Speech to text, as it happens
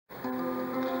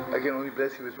can only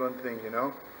bless you with one thing, you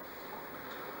know.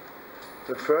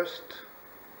 The first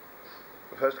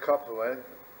couple, right?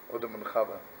 Adam and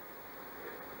Chava.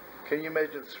 Can you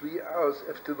imagine 3 hours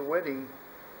after the wedding,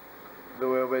 there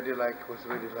was already like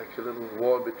a little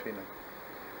wall between them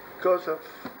because of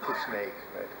the snake,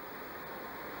 right?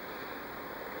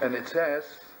 And it says,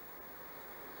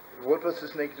 what was the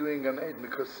snake doing in Gan Eden?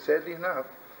 Because sadly enough,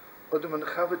 Adam and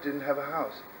Chava didn't have a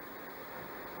house.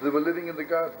 They were living in the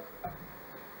garden.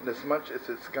 And as much as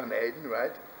it's Gan Eden,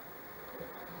 right?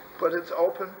 But it's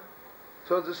open,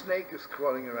 so the snake is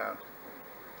crawling around.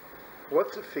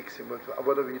 What's the fixing?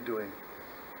 What are we doing?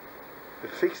 The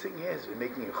fixing is we're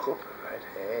making a chuppah, right?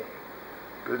 Hey,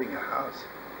 building a house.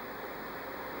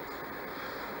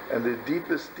 And the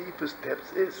deepest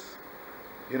depths is,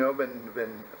 you know, when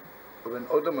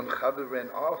Adam and Chava ran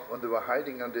off and they were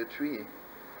hiding under a tree,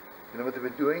 you know what they were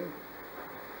doing?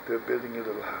 They were building a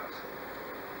little house.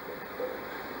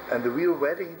 And the real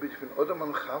wedding between Adam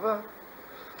and Chava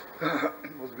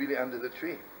was really under the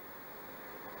tree.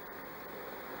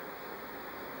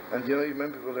 And you know, you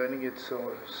remember we were learning it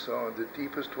so in the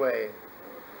deepest way.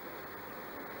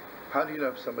 How do you know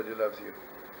if somebody loves you?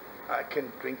 I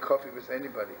can drink coffee with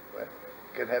anybody, right?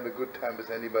 I can have a good time with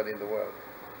anybody in the world.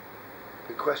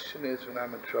 The question is, when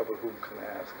I'm in trouble, whom can I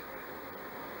ask?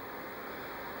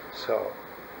 So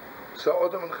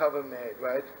Adam and Chava made,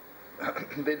 right?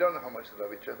 They don't know how much they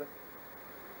love each other.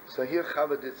 So here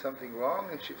Chava did something wrong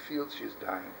and she feels she's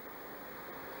dying.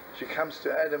 She comes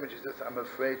to Adam and she says, I'm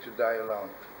afraid to die alone.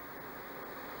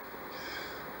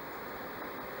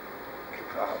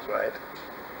 Right?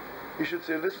 You should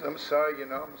say, listen, I'm sorry, you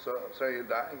know, I'm sorry you're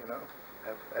dying, you know.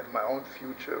 I have my own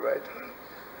future, right?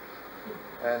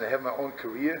 And I have my own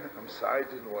career. I'm sorry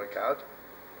it didn't work out.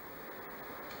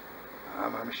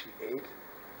 Mama, she ate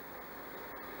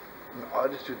in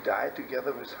order to die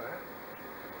together with her.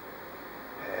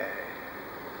 Hey.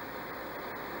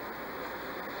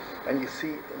 And you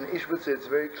see, in Ishbitz it's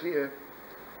very clear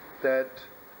that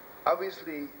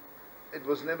obviously it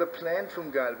was never planned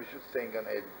from God we should stay in Gan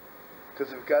Eden.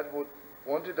 Because if God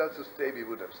wanted us to stay, we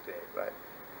would have stayed, right?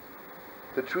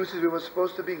 The truth is we were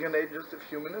supposed to be in Gan Eden just a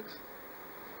few minutes,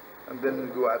 and then we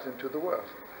go out into the world.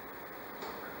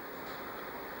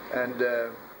 And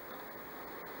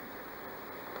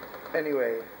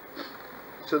anyway,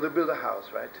 so they build a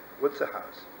house, right? What's a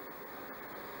house?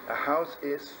 A house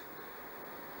is,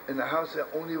 in a house I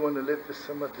only want to live with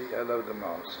somebody I love the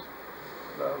most.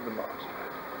 Love the most,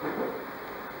 right?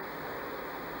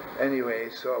 Anyway,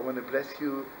 so I want to bless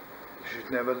you. You should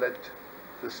never let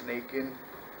the snake in.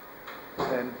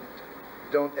 And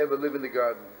don't ever live in the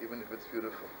garden, even if it's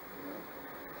beautiful. You know?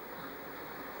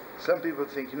 Some people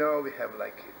think, you know, we have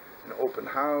like an open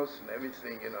house and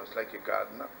everything, you know, it's like a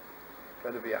garden. No, it's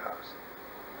got to be a house.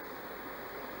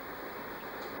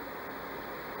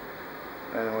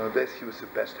 And I want to bless you with the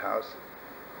best house.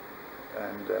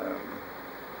 And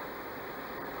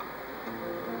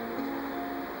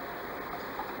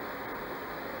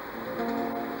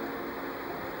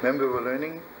remember, we're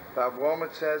learning, by Avraham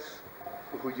it says,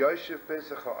 who Yosef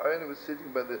Pesach HaOyel was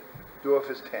sitting by the door of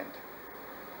his tent.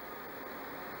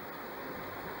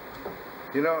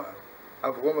 You know,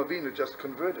 Avraham Avinu just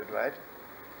converted, right?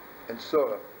 And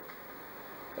Sarah.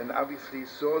 And obviously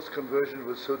Sarah's conversion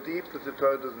was so deep that the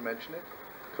Torah doesn't mention it,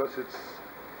 because it's,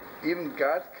 even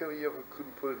God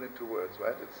couldn't put it into words,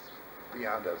 right? It's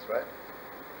beyond us, right?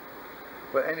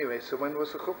 But anyway, so when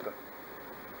was the chuppah?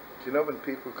 You know, when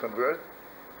people convert,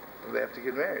 they have to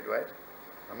get married, right?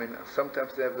 I mean,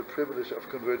 sometimes they have the privilege of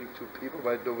converting 2 people,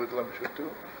 by Dovid Lamshut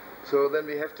too. So then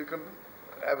we have to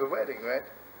have a wedding, right?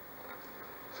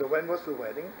 So when was the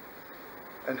wedding?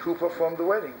 And who performed the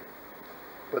wedding?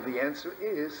 But the answer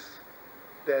is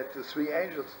that the 3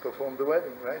 angels performed the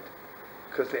wedding, right?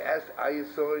 Because they asked,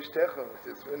 Ayesor Ishtecha,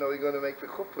 when are we going to make the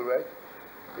chuppah, right?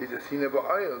 He says, Hine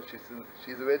ba'oil,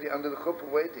 she's already under the chuppah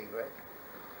waiting, right?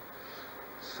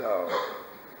 So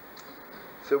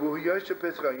what Yosef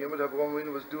Pesach, you know what Avraham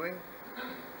Avinu was doing?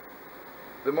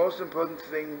 The most important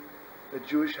thing, a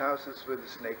Jewish house is where the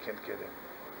snake can't get in.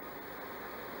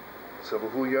 So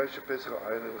Yosef Pesach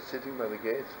was sitting by the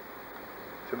gates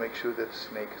to make sure that the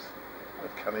snake is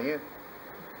not coming in.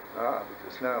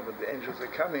 Because now when the angels are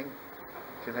coming,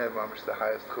 you can have mamish the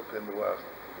highest chuppah in the world.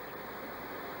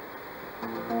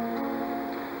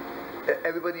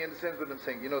 Everybody understands what I'm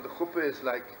saying. You know, the chuppah is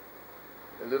like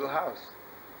a little house.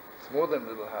 It's more than a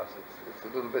little house. It's a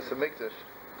little Beis HaMikdash.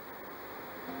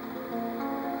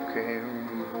 Okay.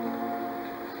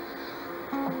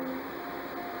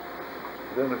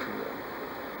 I don't know if you know.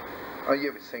 Oh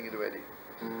yeah, we're saying it already.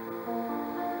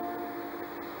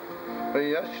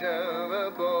 וישב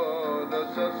בו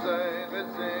לסוסי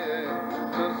נשיאים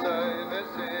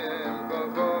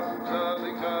כוחו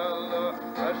צדיקה לו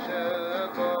אשר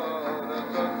בו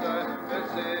לסוסי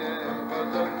נשיאים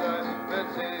כוחו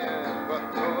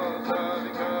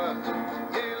צדיקה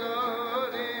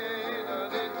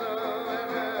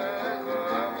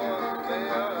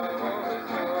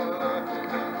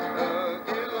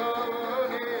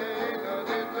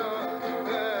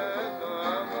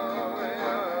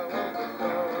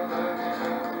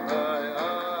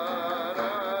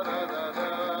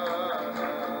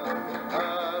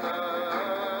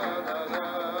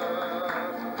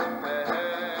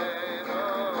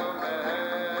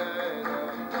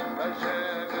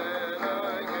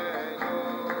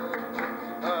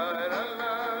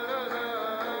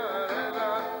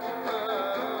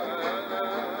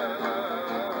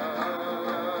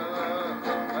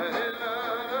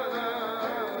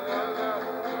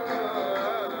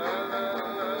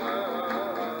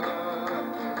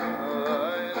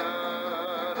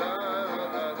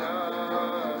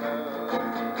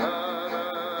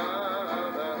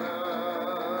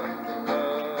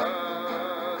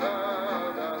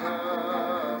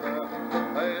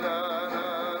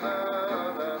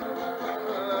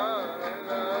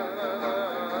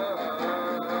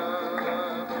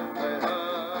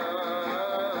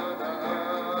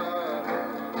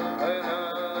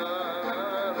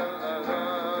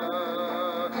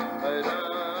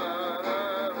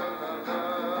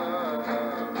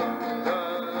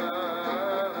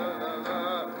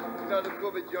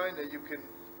You can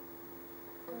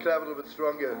clap a little bit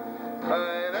stronger.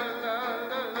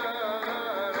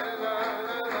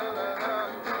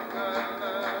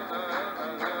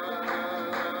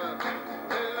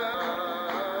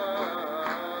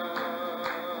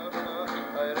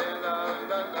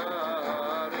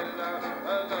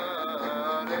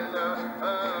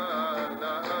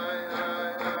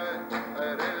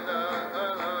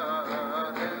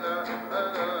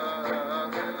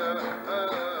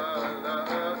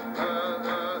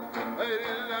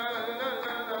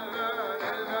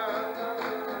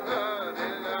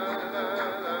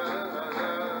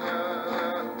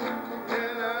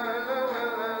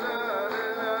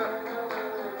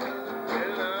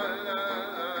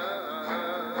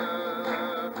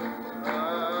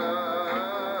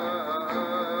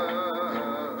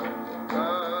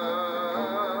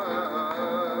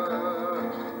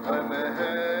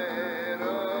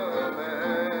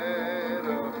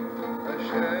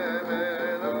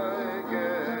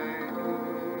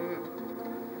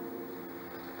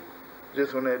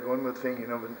 Just want to add one more thing,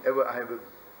 whenever I have a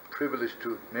privilege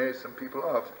to marry some people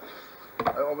off,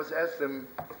 I always ask them,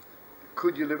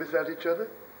 could you live without each other?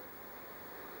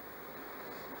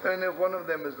 And if one of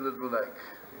them is a little like,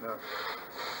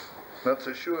 not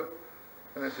so sure,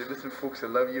 and I say, listen folks, I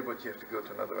love you, but you have to go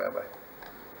to another rabbi.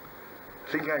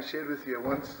 I think I shared with you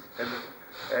once,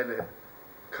 I had a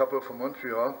couple from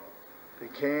Montreal. They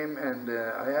came and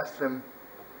I asked them,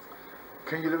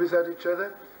 can you live without each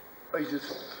other?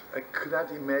 I could not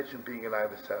imagine being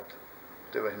alive without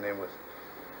whatever her name was.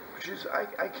 She says,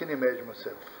 I can imagine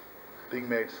myself being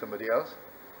married to somebody else.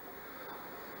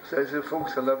 So I said,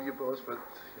 folks, I love you both, but,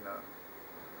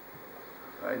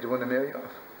 I don't want to marry you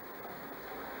off.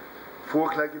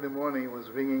 4 o'clock in the morning, it was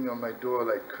ringing on my door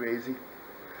like crazy.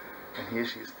 And here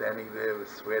she's standing there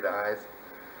with red eyes.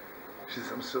 She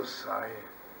says, I'm so sorry.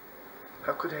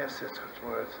 How could I have said such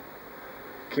words?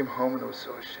 Came home and I was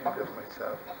so ashamed of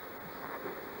myself.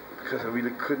 Because I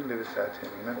really couldn't live without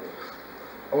him,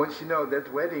 I want you to know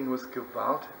that wedding was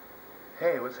gewalt.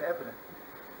 Hey, what's happening?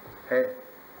 Hey.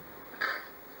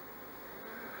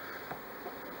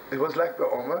 It was like the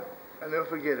Oma. I'll never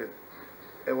forget it.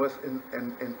 It was in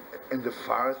the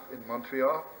forest in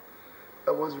Montreal.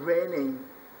 It was raining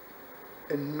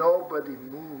and nobody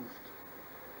moved.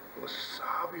 It was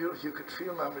so beautiful. You could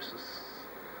feel numbers.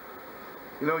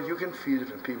 You can feel it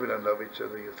when people don't love each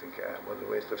other. You think, what a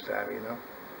waste of time,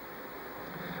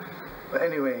 But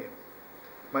anyway,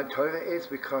 my Torah is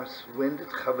because when did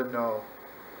Chava know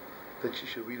that she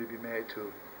should really be married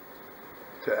to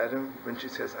Adam? When she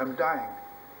says, I'm dying.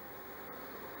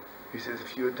 He says,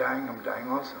 if you're dying, I'm dying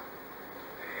also.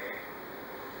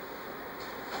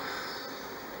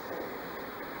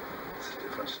 It's a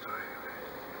different story,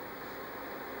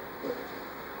 right?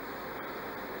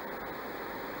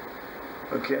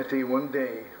 Okay, I tell you, one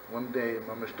day,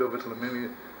 Mamash Dovet Lamimi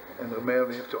and Rameir,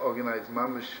 we have to organize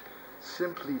Mamash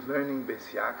simply learning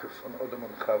Beis Yaakov on Odom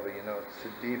and Chava, it's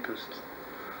the deepest.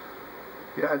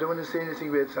 I don't want to say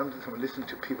anything bad, sometimes I listen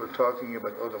to people talking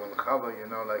about Odom and Chava,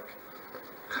 like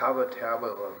Chava terrible,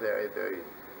 or very, very,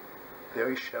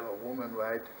 very shallow woman,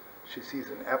 right? she sees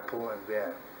an apple and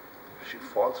there she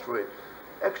falls for it.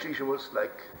 Actually, she was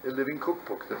like a living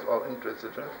cookbook. That's all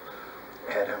interested her.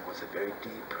 Adam was a very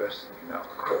deep person, you know.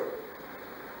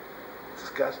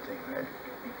 Disgusting, right?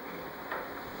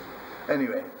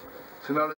 Anyway, so now